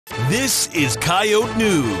This is Coyote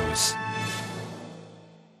News.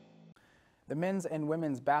 The men's and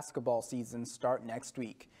women's basketball seasons start next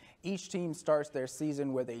week. Each team starts their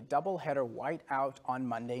season with a doubleheader whiteout on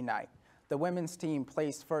Monday night. The women's team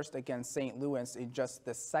placed first against St. Louis in just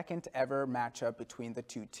the second ever matchup between the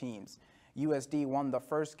two teams. USD won the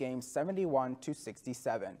first game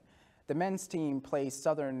 71-67. The men's team plays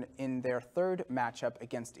Southern in their third matchup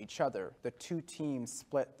against each other. The two teams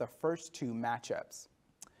split the first two matchups.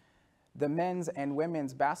 The men's and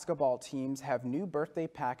women's basketball teams have new birthday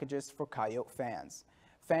packages for Coyote fans.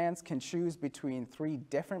 Fans can choose between 3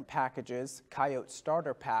 different packages: Coyote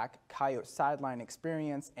Starter Pack, Coyote Sideline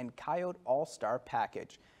Experience, and Coyote All-Star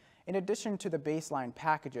Package. In addition to the baseline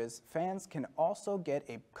packages, fans can also get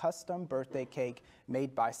a custom birthday cake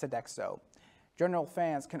made by Sodexo. General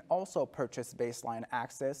fans can also purchase baseline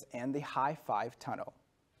access and the High Five Tunnel.